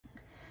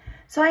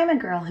So I'm a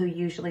girl who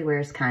usually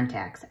wears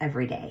contacts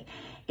every day.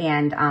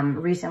 And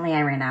recently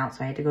I ran out,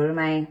 so I had to go to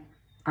my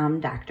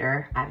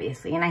doctor,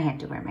 obviously, and I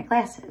had to wear my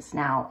glasses.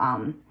 Now,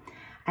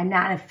 I'm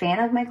not a fan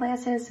of my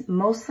glasses,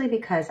 mostly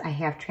because I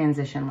have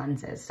transition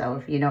lenses. So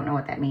if you don't know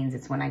what that means,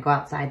 it's when I go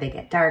outside, they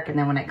get dark, and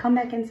then when I come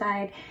back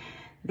inside,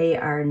 they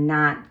are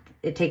not,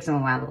 it takes them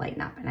a while to lighten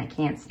up, and I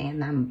can't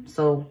stand them,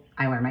 so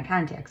I wear my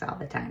contacts all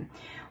the time.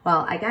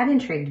 Well, I got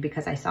intrigued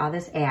because I saw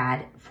this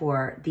ad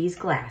for these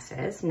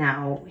glasses.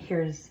 Now,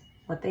 here's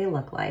what they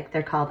look like.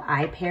 They're called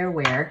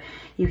Eyewear.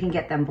 You can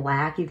get them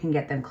black, you can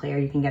get them clear,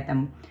 you can get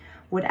them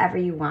whatever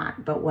you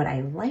want. But what I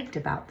liked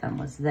about them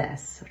was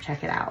this. So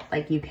check it out.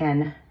 Like, you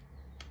can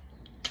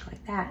go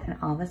like that, and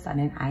all of a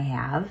sudden I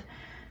have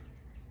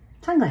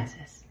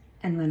sunglasses.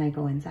 And when I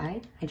go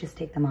inside, I just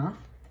take them off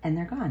and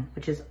they're gone,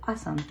 which is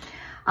awesome.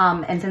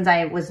 And since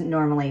I was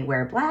normally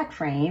wear black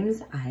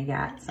frames, I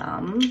got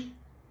some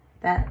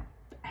that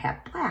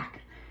have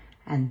black.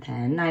 And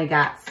then I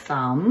got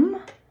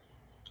some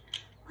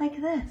like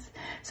this.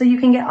 So you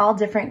can get all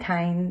different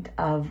kind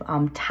of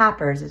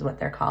toppers is what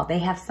they're called. They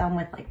have some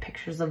with like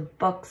pictures of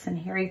books and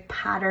Harry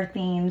Potter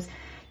themes.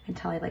 You can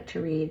tell I like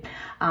to read.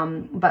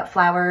 But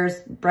flowers,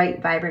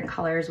 bright, vibrant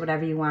colors,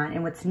 whatever you want.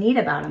 And what's neat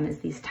about them is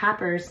these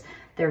toppers,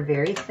 they're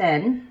very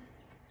thin.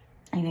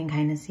 You can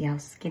kind of see how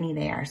skinny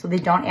they are. So they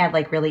don't add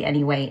like really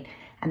any weight.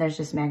 And there's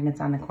just magnets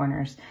on the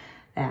corners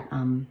that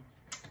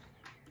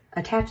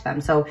attach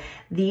them. So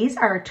these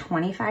are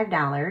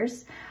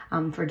 $25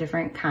 for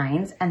different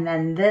kinds. And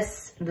then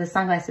the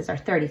sunglasses are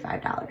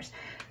 $35.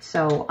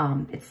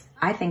 So it's,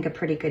 I think, a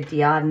pretty good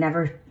deal. I've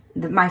never,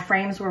 my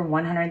frames were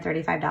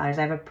 $135. I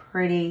have a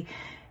pretty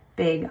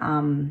big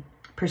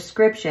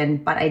prescription,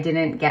 but I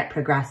didn't get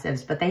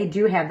progressives, but they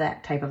do have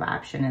that type of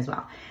option as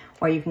well.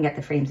 Or you can get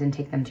the frames and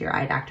take them to your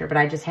eye doctor. But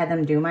I just had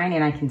them do mine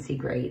and I can see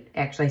great.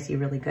 Actually, I see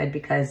really good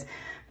because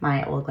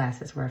my old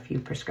glasses were a few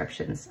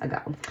prescriptions ago.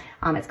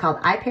 It's called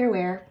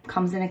Eyewear.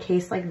 Comes in a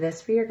case like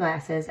this for your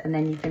glasses, and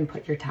then you can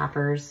put your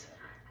toppers,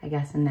 I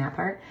guess, in that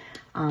part.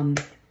 And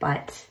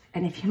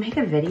if you make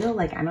a video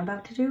like I'm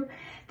about to do,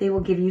 they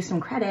will give you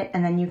some credit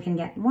and then you can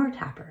get more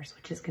toppers,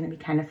 which is gonna be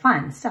kind of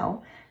fun.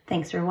 So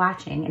thanks for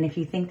watching. And if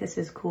you think this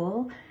is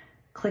cool,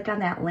 click on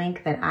that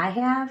link that I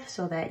have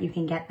so that you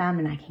can get them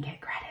and I can get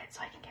credit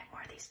so I can get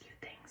more of these cute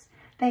things.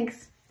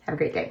 Thanks. Have a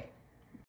great day.